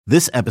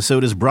This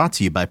episode is brought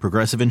to you by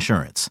Progressive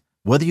Insurance.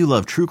 Whether you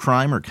love true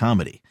crime or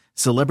comedy,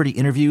 celebrity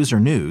interviews or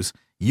news,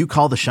 you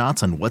call the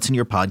shots on what's in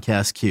your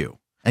podcast queue.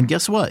 And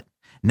guess what?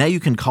 Now you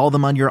can call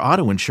them on your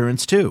auto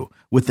insurance too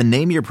with the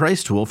Name Your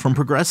Price tool from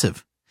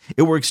Progressive.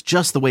 It works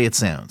just the way it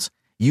sounds.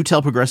 You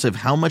tell Progressive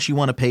how much you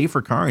want to pay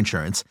for car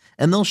insurance,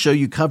 and they'll show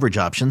you coverage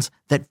options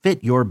that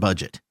fit your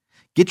budget.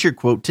 Get your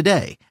quote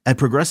today at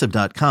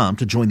Progressive.com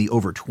to join the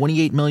over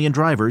 28 million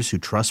drivers who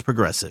trust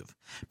Progressive.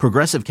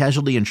 Progressive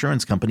Casualty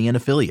Insurance Company and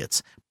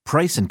Affiliates.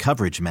 Price and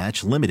coverage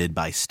match limited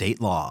by state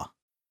law.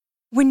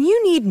 When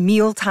you need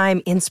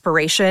mealtime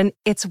inspiration,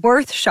 it's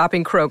worth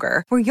shopping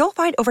Kroger, where you'll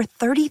find over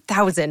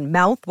 30,000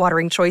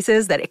 mouth-watering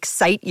choices that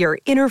excite your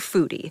inner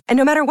foodie. And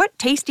no matter what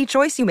tasty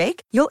choice you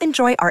make, you'll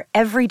enjoy our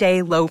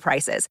everyday low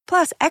prices,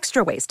 plus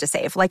extra ways to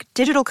save, like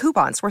digital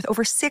coupons worth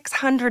over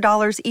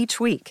 $600 each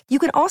week. You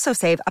can also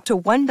save up to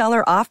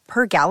 $1 off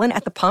per gallon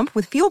at the pump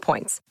with fuel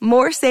points.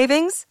 More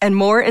savings and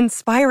more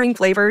inspiring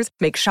flavors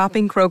make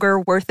shopping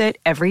Kroger worth it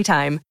every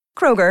time.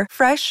 Kroger,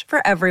 fresh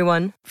for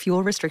everyone.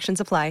 Fuel restrictions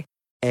apply.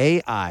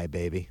 AI,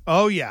 baby.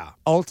 Oh, yeah.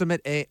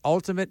 Ultimate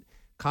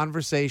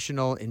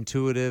conversational,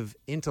 intuitive,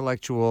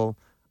 intellectual,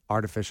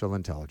 artificial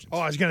intelligence. Oh,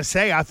 I was going to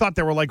say, I thought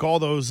there were like all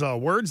those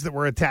words that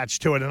were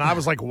attached to it, and I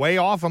was like way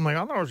off. I'm like,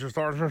 I thought it was just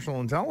artificial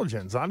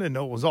intelligence. I didn't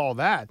know it was all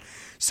that.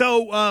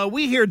 So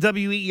we here at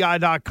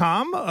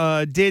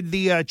WEEI.com did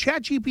the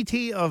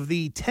ChatGPT of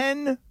the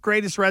 10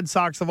 greatest Red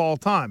Sox of all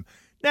time.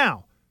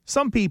 Now,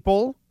 some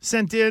people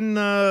sent in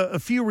a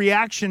few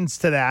reactions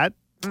to that.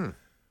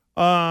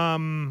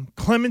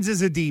 Clemens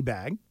is a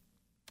D-bag.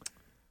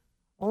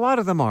 A lot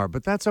of them are,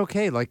 but that's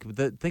okay. Like,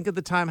 think of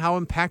the time how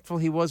impactful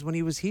he was when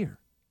he was here.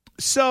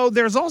 So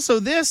there's also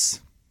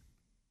this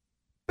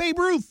Babe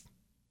Ruth.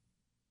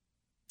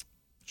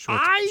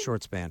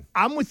 Short span.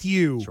 I'm with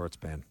you. Short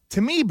span.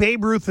 To me,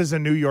 Babe Ruth is a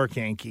New York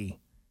Yankee,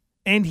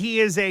 and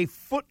he is a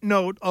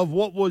footnote of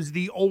what was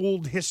the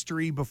old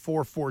history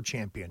before 4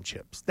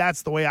 championships.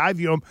 That's the way I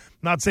view him. I'm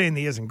not saying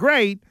he isn't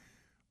great,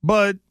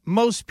 but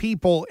most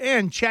people,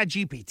 and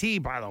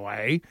ChatGPT, by the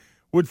way,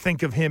 would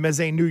think of him as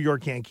a New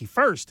York Yankee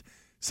first.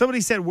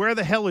 Somebody said, where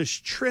the hell is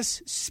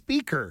Tris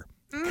Speaker?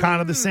 Kind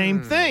of the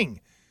same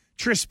thing.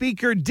 Tris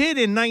Speaker did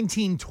in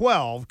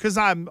 1912, because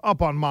I'm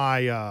up on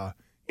my,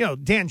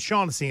 Dan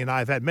Shaughnessy and I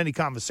have had many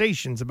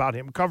conversations about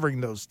him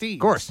covering those teams.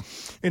 Of course.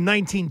 In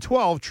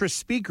 1912, Tris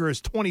Speaker is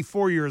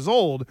 24 years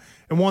old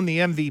and won the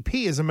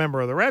MVP as a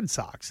member of the Red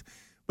Sox.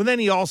 But then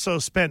he also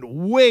spent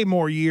way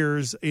more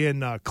years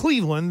in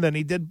Cleveland than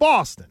he did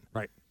Boston.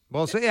 Right.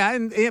 Well, so yeah,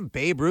 and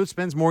Babe Ruth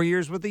spends more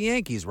years with the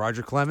Yankees.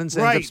 Roger Clemens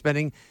ends up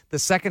spending the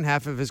second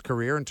half of his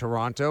career in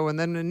Toronto and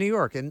then in New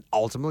York and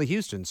ultimately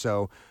Houston.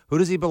 So who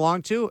does he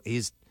belong to?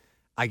 He's,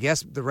 I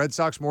guess, the Red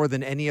Sox more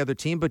than any other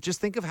team. But just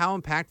think of how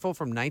impactful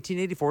from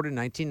 1984 to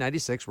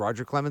 1996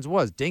 Roger Clemens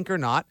was. Dink or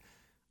not,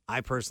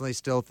 I personally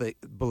still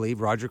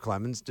believe Roger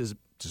Clemens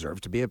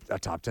deserves to be a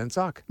top 10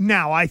 Sox.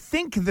 Now, I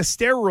think the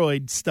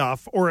steroid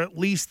stuff, or at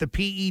least the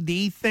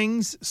PED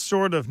things,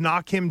 sort of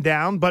knock him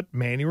down, but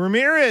Manny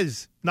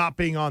Ramirez not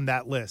being on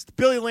that list.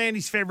 Billy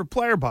Landy's favorite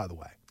player, by the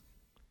way.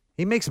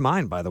 He makes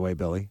mine, by the way,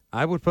 Billy.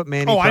 I would put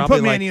Manny. Oh, I'd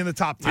put Manny in the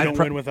top 10. I don't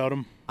win without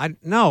him.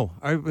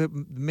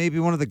 Maybe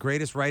one of the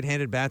greatest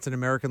right-handed bats in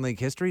American League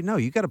history. No,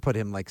 you got to put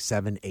him like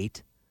 7,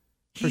 8.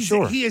 For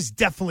sure. He is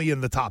definitely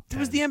in the top 10.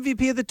 He was the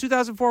MVP of the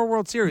 2004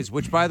 World Series,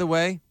 which, by the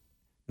way,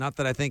 not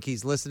that I think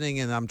he's listening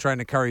and I'm trying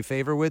to curry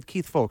favor with,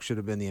 Keith Foulke should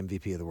have been the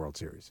MVP of the World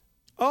Series.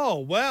 Oh,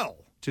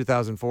 well.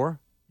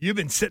 2004. You've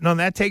been sitting on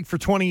that take for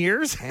 20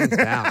 years? Hands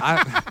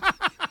down.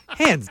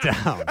 Hands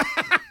down.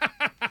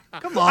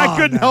 Come on. I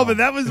couldn't help it.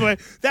 That was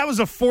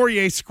a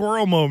Fauria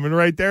squirrel moment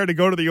right there to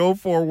go to the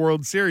 04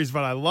 World Series,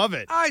 but I love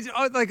it.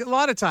 Like a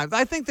lot of times.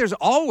 I think there's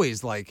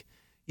always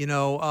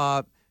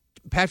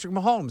Patrick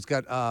Mahomes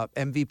got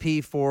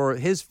MVP for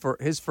his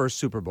first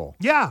Super Bowl.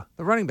 Yeah.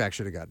 The running back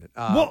should have gotten it.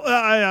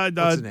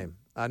 What's his name?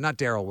 Not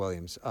Darrell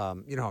Williams. You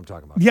know who I'm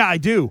talking about. Yeah, I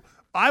do.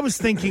 I was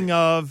thinking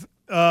of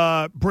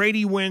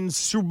Brady wins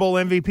Super Bowl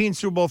MVP in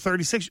Super Bowl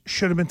 36.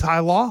 Should have been Ty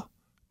Law.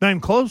 Not even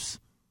close.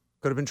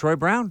 Could have been Troy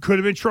Brown.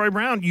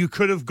 You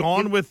could have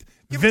gone with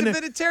Give it to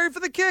Vinatieri for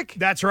the kick.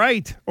 That's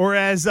right. Or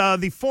as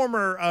the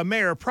former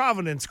mayor of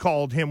Providence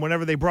called him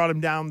whenever they brought him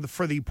down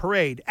for the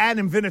parade,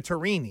 Adam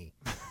Vinatieri.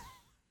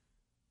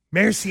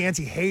 Mayor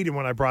Cianci hated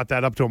when I brought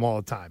that up to him all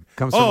the time.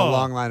 Comes from a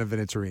long line of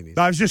Vinatierinis.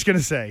 I was just going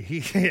to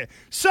say.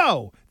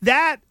 So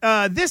that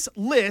this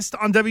list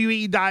on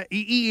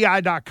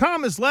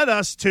WEEI.com has led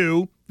us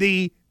to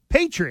the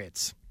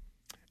Patriots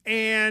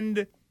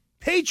and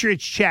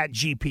Patriots Chat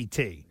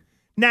GPT.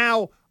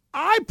 Now,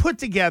 I put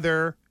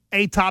together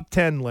a top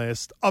 10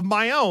 list of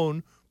my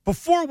own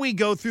before we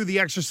go through the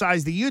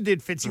exercise that you did,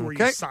 Fitzy, where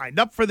you signed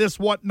up for this,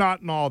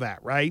 whatnot, and all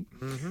that, right?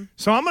 Mm-hmm.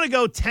 So I'm going to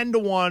go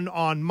 10-1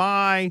 on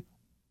my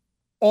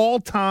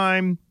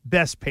all-time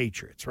best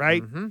Patriots,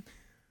 right? Mm-hmm.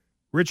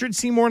 Richard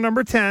Seymour,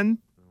 number 10.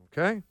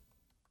 Okay.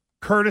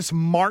 Curtis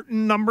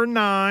Martin, number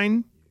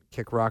 9.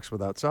 Kick rocks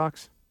without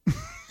socks.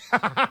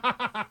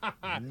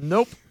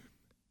 Nope.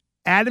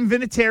 Adam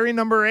Vinatieri,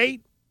 number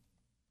 8.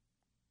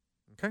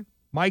 Okay.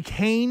 Mike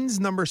Haynes,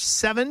 number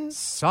 7.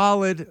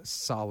 Solid.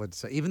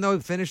 Even though he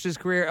finished his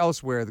career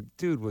elsewhere, the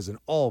dude was an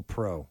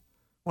all-pro.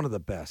 One of the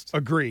best.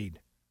 Agreed.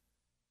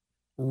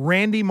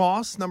 Randy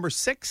Moss, number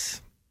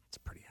 6. It's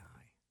pretty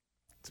high.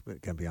 Going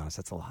to be honest,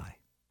 that's a little high.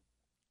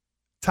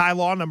 Ty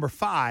Law, number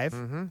 5.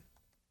 Mm-hmm.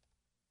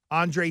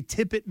 Andre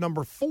Tippett,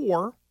 number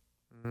 4.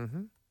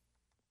 Mm-hmm.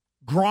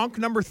 Gronk,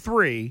 number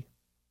 3.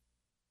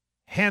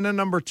 Hannah,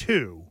 number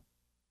 2.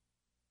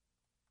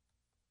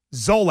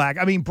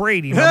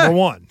 Brady, number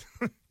 1.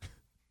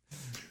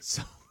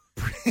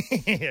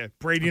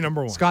 Brady,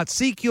 number 1. Scott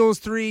Sequels,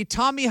 3.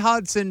 Tommy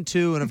Hudson,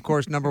 2. And, of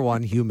course, number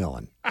 1, Hugh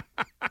Millen.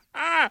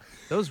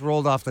 Those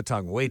rolled off the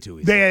tongue way too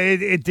easy.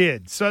 It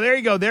did. So there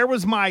you go. There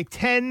was my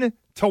 10-1.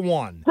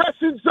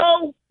 Question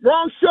zone,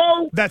 wrong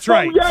show. That's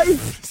right.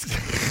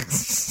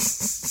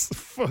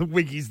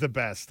 Wiggy's the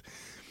best.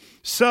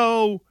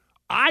 So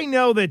I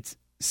know that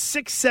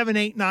 6, 7,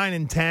 8, 9,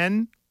 and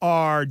 10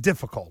 are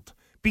difficult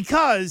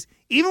because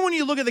even when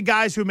you look at the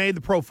guys who made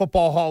the Pro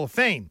Football Hall of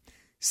Fame,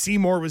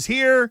 Seymour was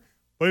here,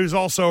 but he was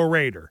also a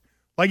Raider.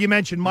 Like you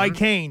mentioned, Mike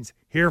Haynes,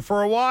 here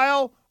for a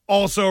while,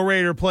 also a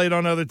Raider, played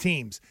on other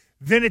teams.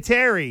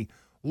 Vinatieri,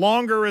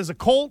 longer as a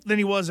Colt than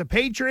he was a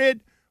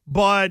Patriot,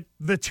 but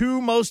the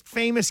 2 most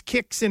famous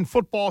kicks in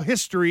football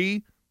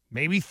history,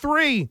 maybe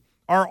 3,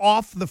 are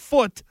off the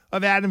foot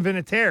of Adam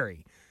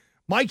Vinatieri.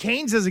 Mike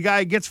Haynes is a guy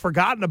who gets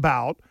forgotten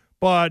about,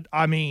 but,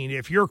 I mean,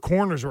 if your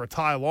corners are a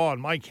Ty Law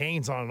and Mike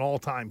Haynes on an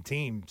all-time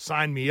team,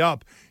 sign me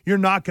up. You're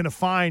not going to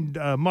find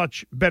a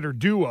much better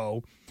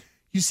duo.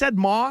 You said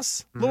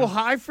Moss, a little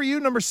high for you,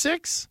 number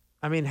 6?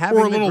 I mean,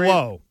 or a little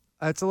low?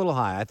 It's a little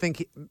high. I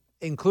think,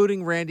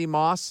 including Randy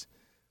Moss,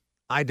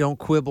 I don't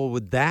quibble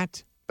with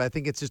that, but I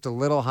think it's just a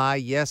little high.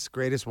 Yes,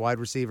 greatest wide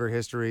receiver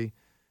history,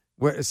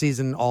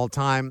 season all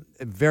time.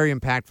 Very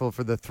impactful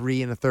for the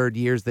 3 1/3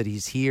 years that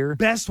he's here.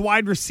 Best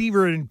wide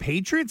receiver in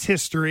Patriots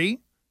history.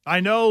 I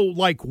know,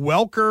 like,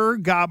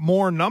 Welker got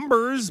more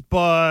numbers,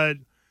 but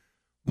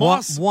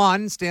Moss.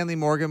 One, Stanley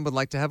Morgan would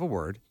like to have a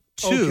word.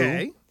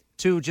 Okay.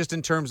 Two, just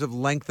in terms of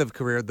length of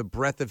career, the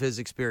breadth of his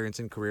experience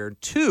in career.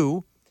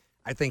 2,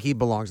 I think he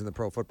belongs in the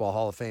Pro Football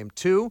Hall of Fame.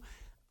 2,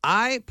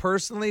 I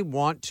personally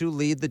want to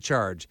lead the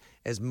charge.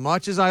 As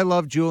much as I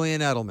love Julian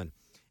Edelman,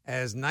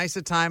 as nice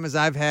a time as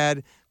I've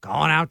had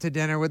going out to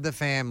dinner with the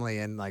family,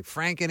 and like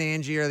Frank and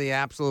Angie are the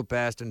absolute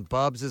best, and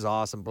Bubs is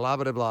awesome, blah,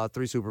 blah, blah,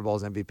 3 Super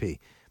Bowls MVP.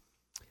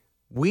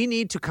 We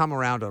need to come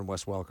around on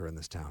Wes Welker in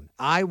this town.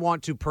 I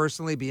want to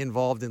personally be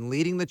involved in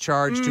leading the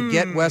charge to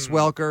get Wes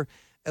Welker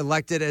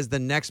elected as the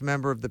next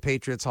member of the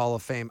Patriots Hall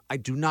of Fame. I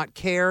do not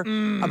care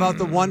about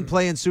the one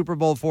play in Super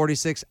Bowl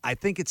 46. I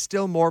think it's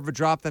still more of a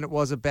drop than it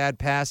was a bad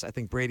pass. I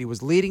think Brady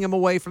was leading him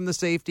away from the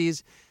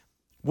safeties.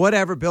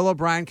 Whatever, Bill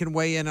O'Brien can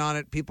weigh in on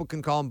it. People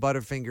can call him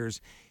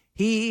Butterfingers.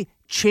 He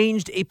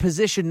changed a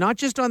position, not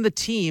just on the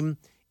team,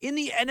 in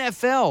the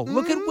NFL.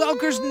 Look at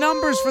Welker's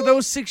numbers for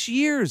those 6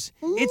 years.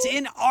 It's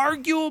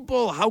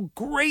inarguable how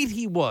great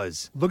he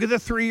was. Look at the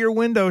 3-year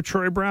window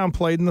Troy Brown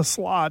played in the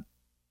slot.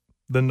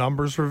 The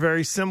numbers were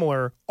very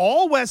similar.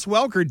 All Wes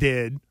Welker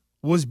did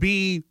was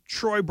be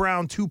Troy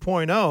Brown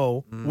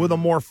 2.0 with a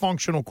more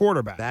functional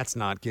quarterback. That is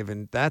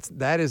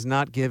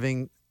not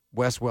giving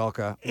Wes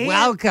Welker.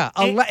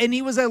 And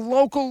he was a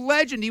local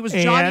legend. He was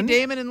Johnny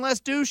Damon and less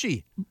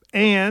douchey.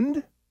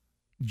 And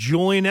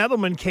Julian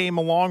Edelman came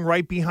along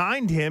right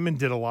behind him and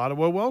did a lot of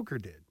what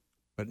Welker did.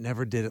 But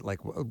never did it like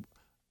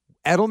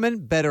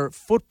Edelman, better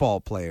football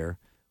player.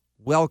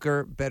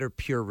 Welker, better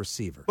pure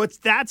receiver.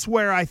 But that's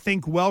where I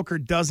think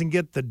Welker doesn't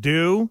get the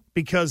due,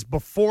 because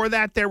before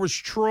that there was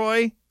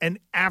Troy, and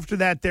after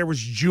that there was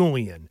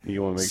Julian.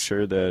 You want to make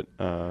sure that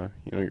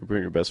you're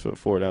putting your best foot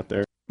forward out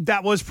there.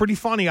 That was pretty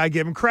funny. I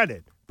give him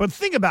credit. But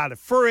think about it.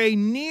 For a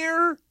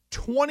near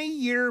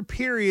 20-year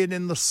period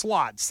in the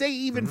slot, say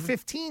even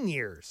 15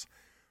 years,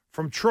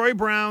 from Troy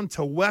Brown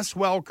to Wes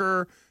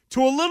Welker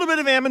to a little bit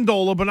of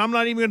Amendola, but I'm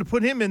not even going to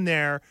put him in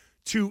there,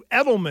 to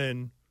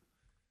Edelman,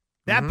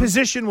 that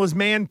position was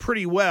manned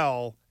pretty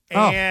well.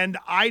 And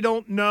I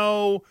don't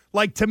know,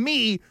 like, to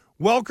me,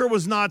 Welker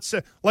was not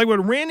so, like with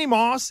Randy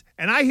Moss,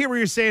 and I hear what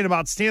you're saying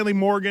about Stanley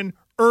Morgan,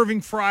 Irving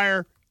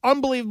Fryer,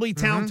 unbelievably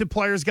talented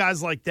players,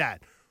 guys like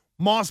that.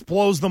 Moss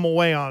blows them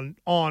away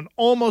on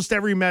almost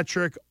every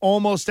metric,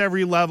 almost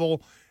every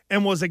level,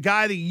 and was a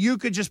guy that you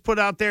could just put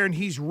out there and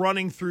he's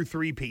running through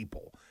 3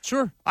 people.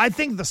 Sure. I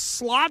think the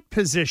slot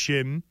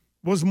position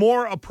was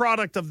more a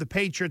product of the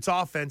Patriots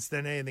offense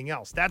than anything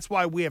else. That's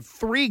why we have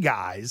 3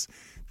 guys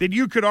that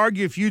you could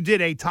argue, if you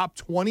did a top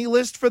 20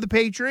 list for the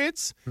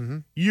Patriots,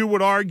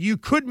 you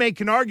could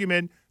make an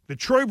argument that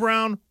Troy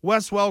Brown,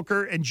 Wes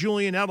Welker, and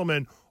Julian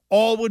Edelman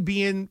all would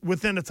be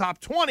within a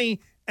top 20,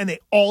 and they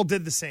all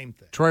did the same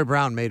thing. Troy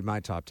Brown made my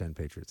top 10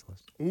 Patriots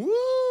list. Ooh.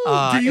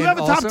 Do you have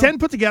a top 10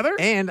 put together?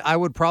 And I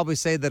would probably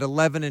say that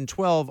 11 and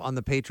 12 on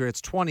the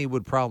Patriots 20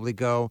 would probably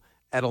go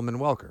Edelman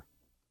Welker.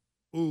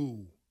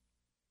 Ooh.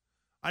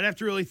 I'd have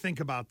to really think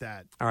about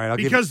that. All right,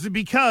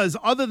 because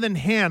other than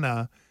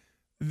Hannah,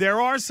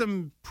 there are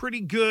some pretty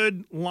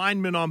good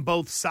linemen on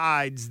both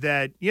sides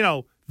that,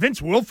 Vince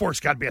Wilfork's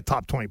got to be a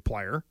top 20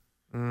 player.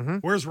 Mm-hmm.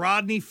 Where's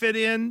Rodney fit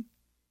in?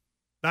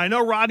 Now, I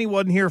know Rodney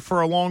wasn't here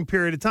for a long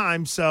period of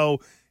time, so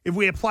if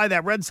we apply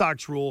that Red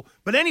Sox rule.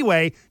 But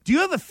anyway, do you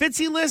have a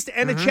Fitzy list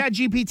and a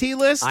ChatGPT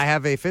list? I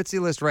have a Fitzy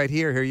list right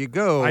here. Here you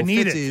go. I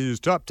need Fitzy's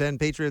top 10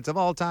 Patriots of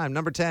all time.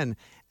 Number 10,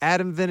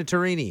 Adam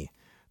Vinatieri.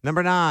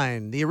 Number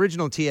 9, the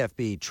original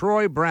TFB,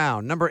 Troy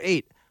Brown. Number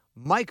 8,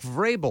 Mike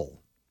Vrabel.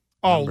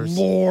 Oh,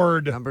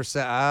 Lord. Number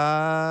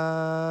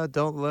 7,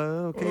 don't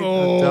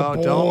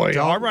boy.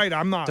 All right,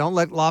 I'm not. Don't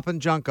let Lop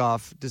and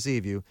Junkoff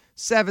deceive you.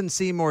 7,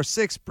 Seymour.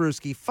 6,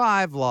 Bruschi.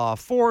 5, Law.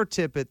 4,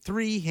 Tippett.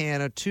 3,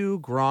 Hannah. 2,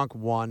 Gronk.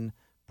 1,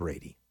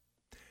 Brady.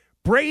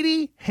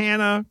 Brady,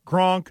 Hannah,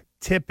 Gronk,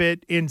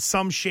 Tippett in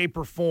some shape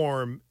or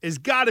form has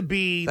got to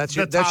be That's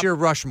top. your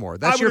Rushmore.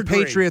 That's your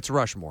agree. Patriots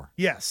Rushmore.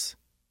 Yes.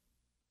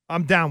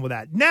 I'm down with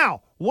that.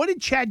 Now, what did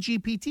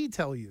ChatGPT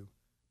tell you?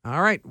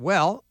 All right.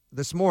 Well,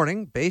 this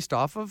morning, based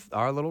off of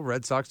our little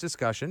Red Sox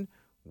discussion,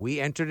 we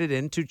entered it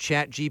into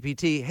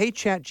ChatGPT. Hey,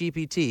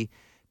 ChatGPT,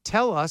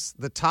 tell us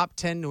the top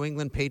 10 New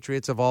England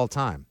Patriots of all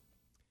time.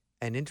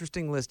 An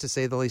interesting list, to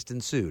say the least,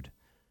 ensued.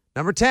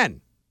 Number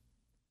 10,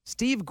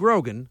 Steve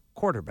Grogan,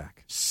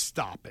 quarterback.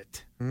 Stop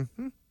it.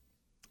 Mm-hmm.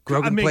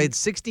 Grogan played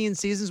 16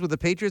 seasons with the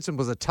Patriots and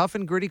was a tough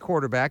and gritty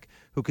quarterback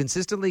who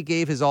consistently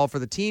gave his all for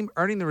the team,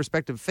 earning the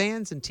respect of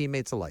fans and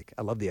teammates alike.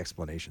 I love the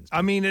explanations.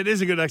 I mean, it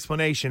is a good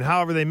explanation.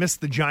 However, they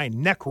missed the giant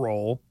neck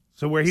roll,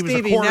 so where he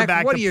Stevie was a quarterback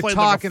Neck, what that are you played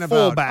talking like a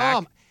about?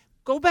 fullback.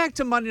 Go back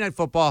to Monday Night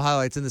Football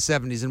highlights in the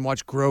 70s and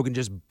watch Grogan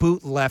just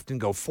boot left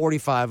and go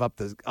 45 up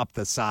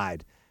the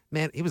side.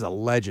 Man, he was a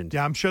legend.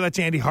 Yeah, I'm sure that's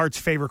Andy Hart's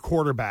favorite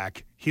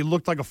quarterback. He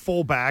looked like a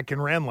fullback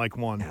and ran like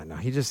one. Yeah, no,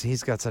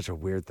 he's got such a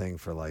weird thing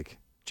for like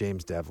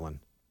James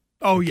Devlin.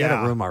 Oh, Get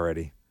yeah. a room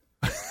already.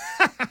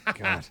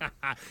 God.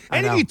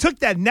 And if you took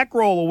that neck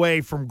roll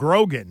away from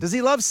Grogan. Does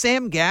he love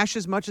Sam Gash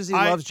as much as he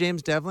loves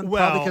James Devlin?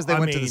 Probably because they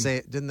went to the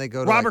same. Didn't they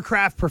go to Robert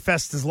Kraft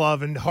professed his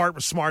love, and Hart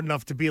was smart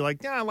enough to be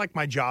like, yeah, I like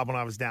my job when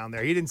I was down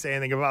there. He didn't say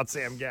anything about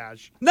Sam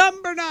Gash.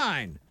 Number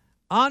 9,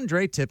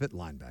 Andre Tippett,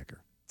 linebacker.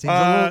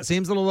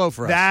 Seems a little low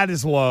for us. That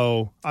is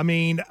low. I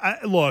mean,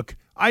 look,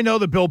 I know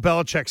that Bill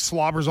Belichick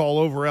slobbers all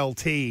over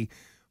LT,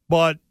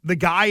 but the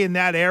guy in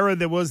that era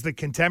that was the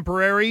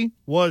contemporary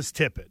was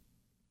Tippett.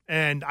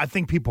 And I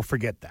think people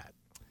forget that.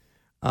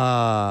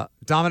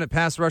 Dominant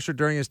pass rusher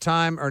during his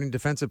time, earning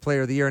Defensive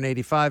Player of the Year in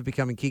 85,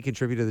 becoming key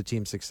contributor to the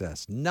team's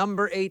success.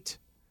 Number 8,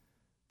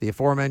 the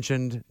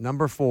aforementioned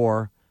number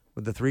 4,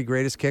 with the 3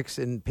 greatest kicks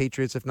in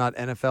Patriots, if not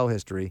NFL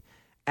history,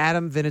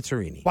 Adam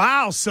Vinatieri.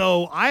 Wow,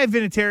 so I have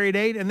Vinatieri at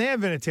 8, and they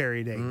have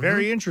Vinatieri at 8.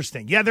 Very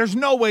interesting. Yeah, there's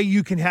no way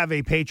you can have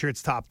a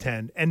Patriots top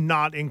 10 and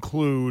not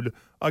include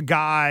a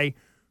guy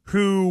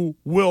who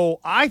will,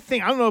 I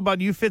don't know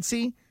about you,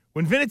 Fitzy,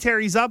 when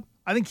Vinatieri's up,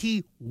 I think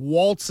he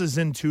waltzes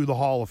into the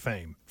Hall of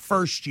Fame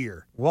first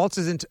year.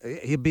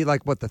 He'd be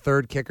like, the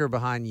third kicker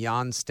behind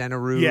Jan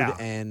Stenerud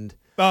and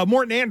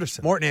Morton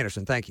Anderson. Morton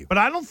Anderson, thank you. But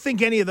I don't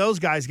think any of those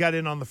guys got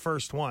in on the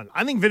first one.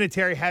 I think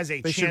Vinatieri has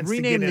a They chance should to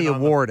rename get in the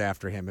on award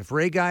after him. If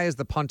Ray Guy is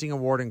the punting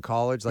award in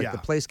college, Yeah. the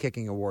place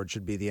kicking award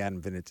should be the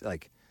Adam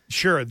Vinatieri.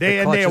 Sure, the they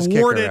clutchest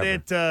awarded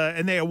kicker it,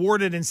 and they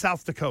awarded in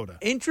South Dakota.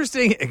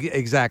 Interesting,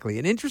 exactly.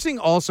 And interesting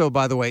also,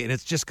 by the way, and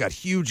it's just got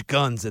huge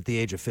guns at the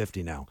age of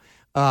 50 now.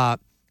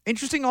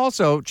 Interesting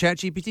also,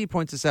 ChatGPT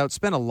points this out,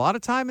 spent a lot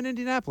of time in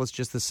Indianapolis,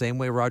 just the same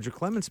way Roger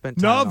Clemens spent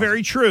time. No,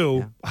 very true.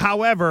 Yeah.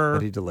 However,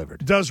 But he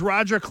delivered. Does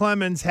Roger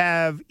Clemens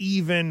have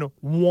even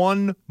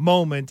one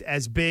moment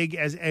as big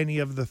as any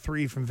of the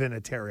 3 from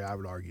Vinatieri? I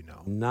would argue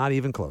no. Not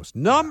even close.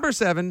 Number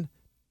 7,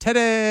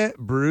 Teddy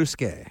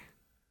Bruschi.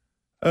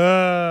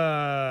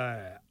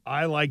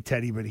 I like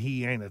Teddy, but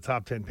he ain't a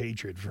top 10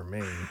 Patriot for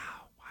me.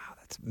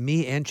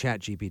 Me and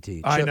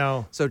ChatGPT. I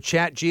know. So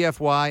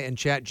ChatGFY and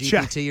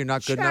ChatGPT you're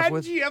not good enough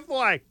with?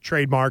 ChatGFY.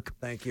 Trademark.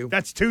 Thank you.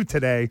 That's 2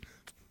 today.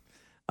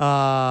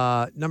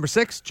 Number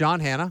 6, John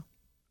Hannah.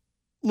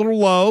 Little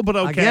low, but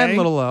okay. Again, a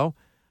little low.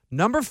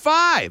 Number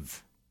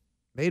 5,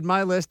 made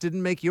my list,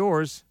 didn't make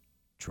yours,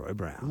 Troy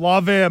Brown.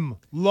 Love him.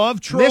 Love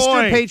Troy.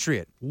 Mr.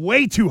 Patriot.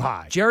 Way too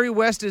high. Jerry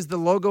West is the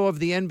logo of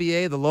the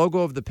NBA. The logo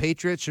of the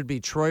Patriots should be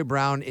Troy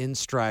Brown in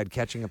stride,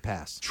 catching a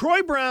pass.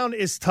 Troy Brown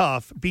is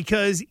tough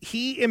because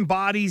he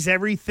embodies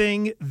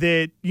everything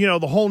that, the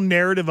whole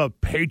narrative of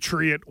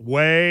Patriot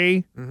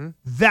way. Mm-hmm.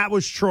 That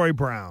was Troy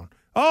Brown.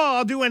 Oh,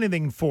 I'll do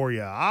anything for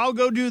you. I'll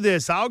go do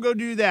this. I'll go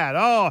do that.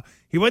 Oh,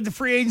 he went to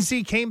free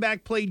agency, came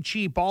back, played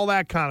cheap, all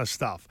that kind of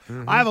stuff.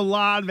 Mm-hmm. I have a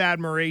lot of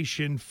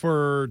admiration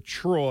for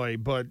Troy,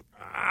 but,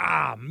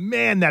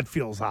 man, that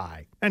feels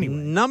high. Anyway.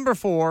 Number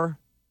 4,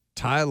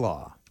 Ty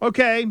Law.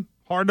 Okay,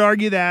 hard to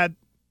argue that.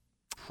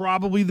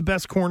 Probably the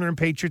best corner in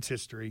Patriots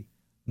history.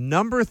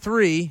 Number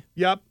 3,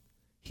 Yep.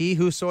 he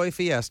who soy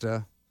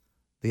fiesta,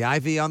 the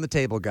IV on the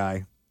table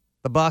guy,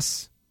 the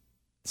bus,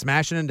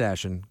 smashing and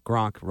dashing,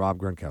 Rob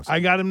Gronkowski.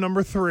 I got him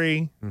number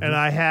 3, and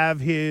I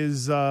have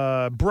his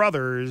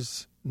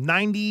brothers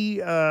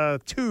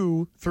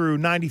 92 through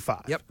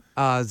 95. Yep.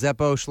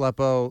 Zeppo,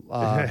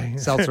 Schleppo,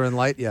 Seltzer and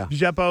Light, yeah.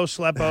 Zeppo,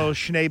 Schleppo,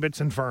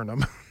 Schnabitz, and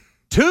Fernum.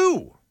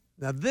 2.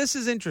 Now, this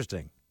is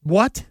interesting.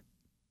 What?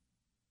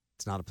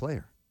 It's not a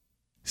player.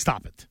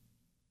 Stop it.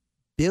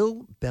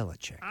 Bill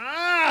Belichick.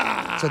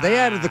 Ah! So they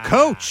added the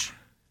coach.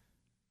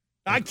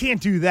 I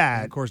can't do that.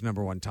 And of course,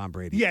 number one, Tom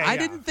Brady. Yeah, I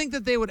didn't think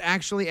that they would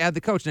actually add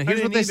the coach. Now,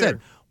 here's what didn't they said.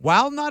 either.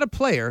 While not a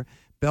player,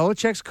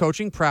 Belichick's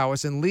coaching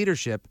prowess and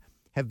leadership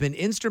have been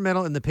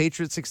instrumental in the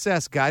Patriots'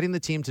 success, guiding the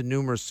team to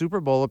numerous Super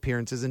Bowl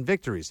appearances and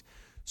victories.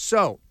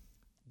 So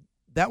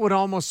that would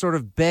almost sort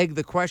of beg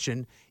the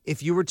question,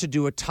 if you were to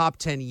do a top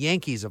 10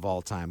 Yankees of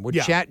all time, would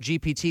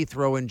ChatGPT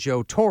throw in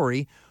Joe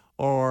Torre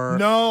or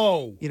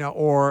no,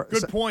 or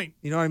good point.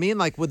 You know what I mean?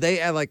 Like, would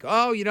they add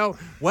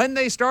when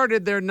they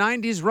started their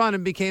 90s run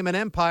and became an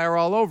empire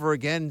all over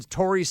again,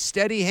 Torre's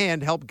steady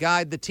hand helped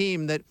guide the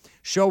team that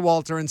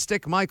Showalter and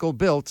Stick Michael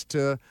built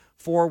to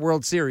 4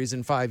 World Series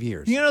in 5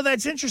 years.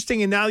 That's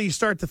interesting. And now you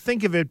start to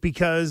think of it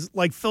because,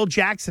 like, Phil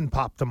Jackson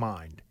popped to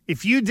mind.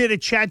 If you did a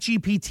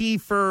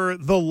ChatGPT for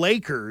the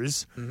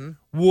Lakers,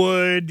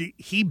 would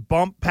he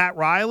bump Pat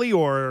Riley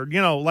or,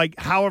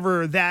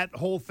 however that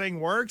whole thing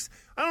works?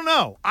 I don't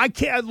know. I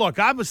can't. Look,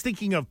 I was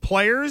thinking of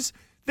players.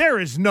 There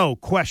is no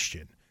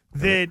question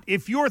that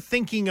if you're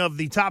thinking of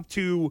the top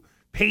 2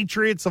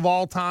 Patriots of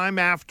all time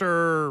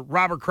after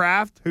Robert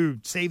Kraft, who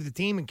saved the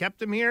team and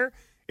kept him here,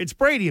 it's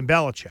Brady and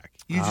Belichick.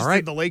 You just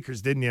did the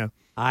Lakers, didn't you?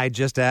 I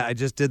just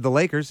did the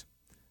Lakers.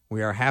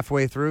 We are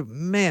halfway through.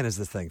 Man, is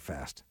this thing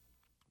fast.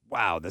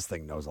 Wow, this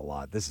thing knows a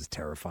lot. This is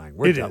terrifying.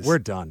 We're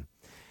done.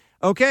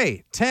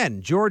 Okay,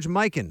 10, George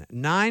Mikan.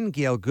 9,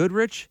 Gail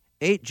Goodrich.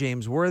 8,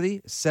 James Worthy.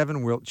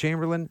 7, Wilt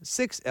Chamberlain.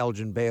 6,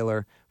 Elgin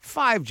Baylor.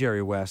 5,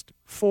 Jerry West.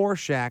 4,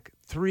 Shaq.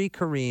 3,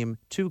 Kareem.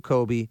 2,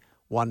 Kobe.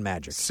 1,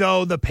 Magic.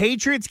 So the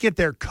Patriots get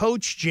their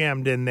coach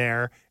jammed in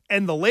there,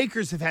 and the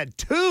Lakers have had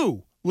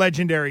 2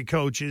 legendary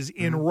coaches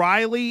in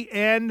Riley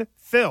and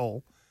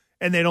Phil,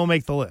 and they don't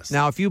make the list.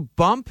 Now, if you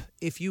bump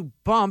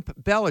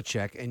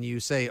Belichick and you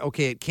say,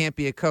 okay, it can't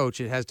be a coach,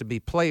 it has to be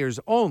players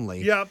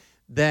only. Yep.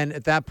 Then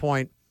at that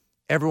point,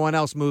 everyone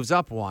else moves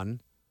up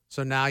 1.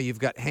 So now you've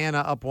got Hannah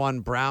up 1,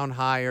 Brown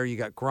higher, you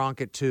got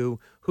Gronk at 2.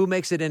 Who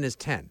makes it in as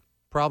 10?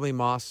 Probably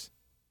Moss.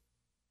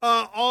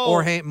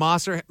 Or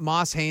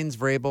Moss, Haynes,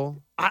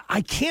 Vrabel.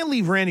 I can't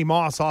leave Randy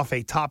Moss off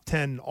a top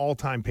 10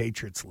 all-time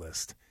Patriots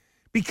list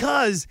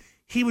because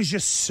he was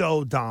just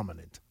so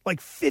dominant.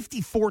 Like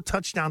 54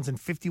 touchdowns in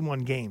 51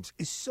 games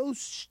is so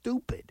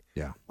stupid.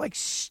 Yeah. Like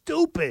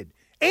stupid.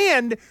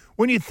 And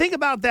when you think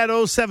about that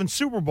 07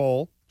 Super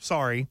Bowl,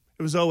 sorry,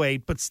 it was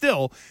 08, but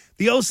still,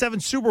 the 07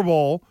 Super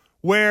Bowl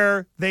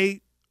where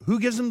who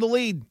gives them the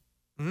lead?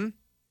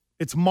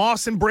 It's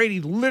Moss and Brady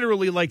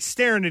literally like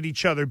staring at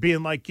each other,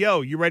 being like,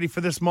 yo, you ready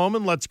for this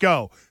moment? Let's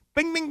go.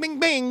 Bing, bing, bing,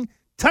 bing.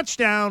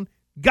 Touchdown.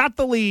 Got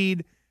the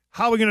lead.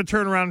 How are we going to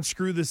turn around and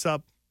screw this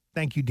up?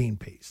 Thank you, Dean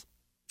Pease.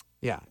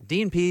 Yeah,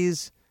 Dean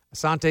Pease,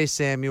 Asante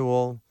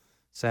Samuel.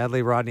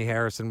 Sadly, Rodney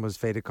Harrison was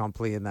fait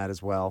accompli in that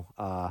as well.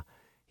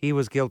 He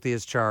was guilty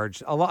as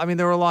charged. There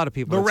were a lot of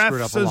people the that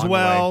screwed up refs along as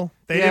well.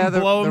 The way. They didn't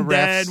blow him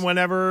dead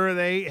whenever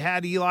they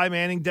had Eli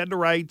Manning dead to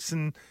rights,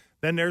 and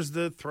then there's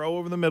the throw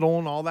over the middle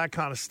and all that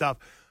kind of stuff.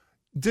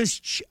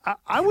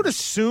 I would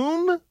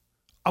assume.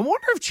 I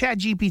wonder if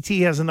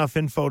ChatGPT has enough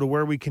info to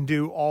where we can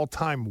do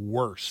all-time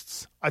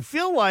worsts. I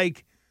feel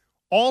like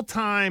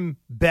all-time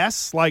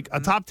bests, like a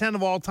top 10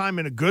 of all time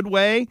in a good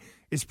way,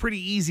 is pretty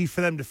easy for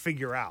them to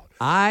figure out.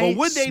 But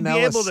would they be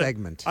able to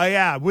segment?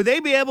 Would they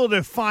be able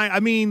to find?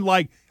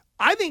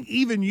 I think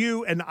even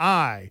you and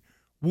I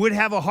would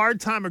have a hard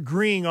time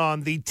agreeing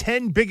on the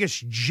 10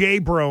 biggest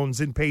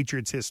J-Brones in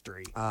Patriots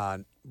history.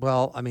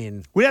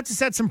 We have to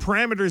set some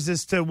parameters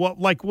as to what,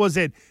 was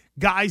it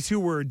guys who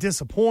were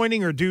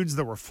disappointing or dudes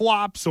that were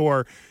flops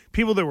or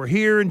people that were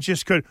here and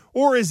just could,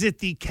 or is it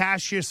the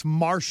Cassius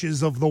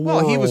Marshes of the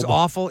world? Well, he was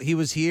awful. He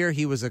was here.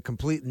 He was a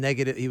complete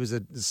negative. He was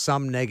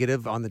some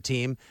negative on the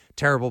team.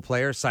 Terrible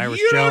player. Cyrus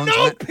Jones. You don't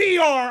know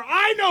PR.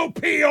 I know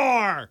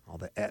PR. All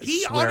the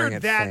he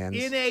uttered that fans.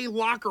 in a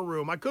locker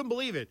room. I couldn't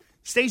believe it.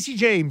 Stacey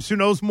James, who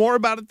knows more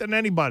about it than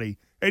anybody.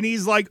 And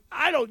he's like,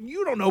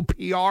 you don't know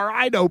PR.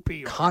 I know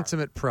PR.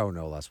 Consummate pro,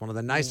 no less. One of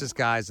the nicest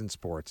guys in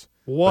sports.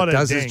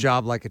 Does his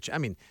job like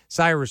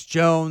Cyrus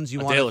Jones.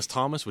 Dallas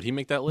Thomas, would he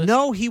make that list?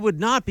 No, he would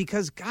not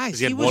because, guys,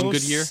 he had one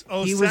good year.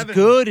 He was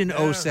good in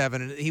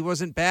 07. And he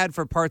wasn't bad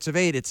for parts of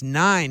 8. It's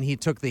 9 he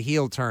took the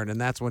heel turn, and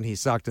that's when he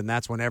sucked, and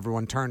that's when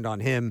everyone turned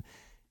on him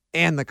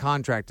and the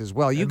contract as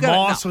well.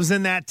 Moss was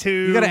in that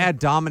too. You got to add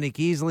Dominic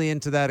Easley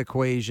into that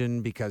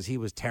equation because he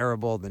was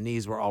terrible. The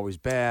knees were always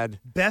bad.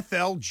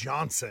 Bethel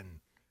Johnson.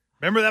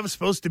 Remember that was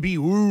supposed to be,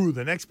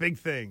 the next big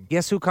thing.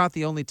 Guess who caught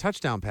the only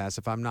touchdown pass,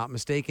 if I'm not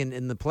mistaken,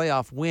 in the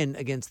playoff win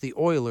against the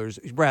Oilers,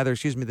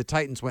 the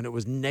Titans, when it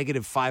was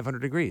negative 500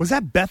 degrees. Was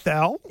that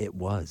Bethel? It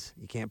was.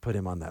 You can't put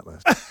him on that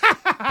list.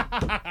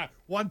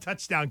 One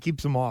touchdown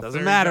keeps him off.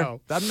 Doesn't matter.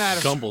 Doesn't matter.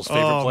 Gumbel's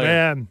favorite player.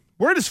 Oh, man.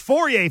 Where does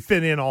Fauria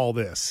fit in all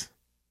this?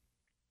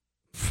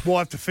 We'll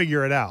have to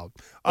figure it out.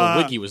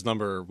 Wiggy was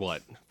number,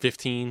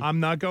 15? I'm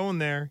not going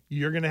there.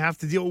 You're going to have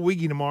to deal with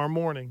Wiggy tomorrow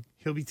morning.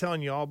 He'll be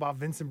telling you all about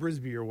Vincent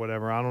Brisby or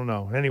whatever. I don't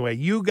know. Anyway,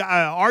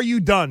 Are You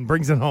Done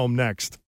brings it home next.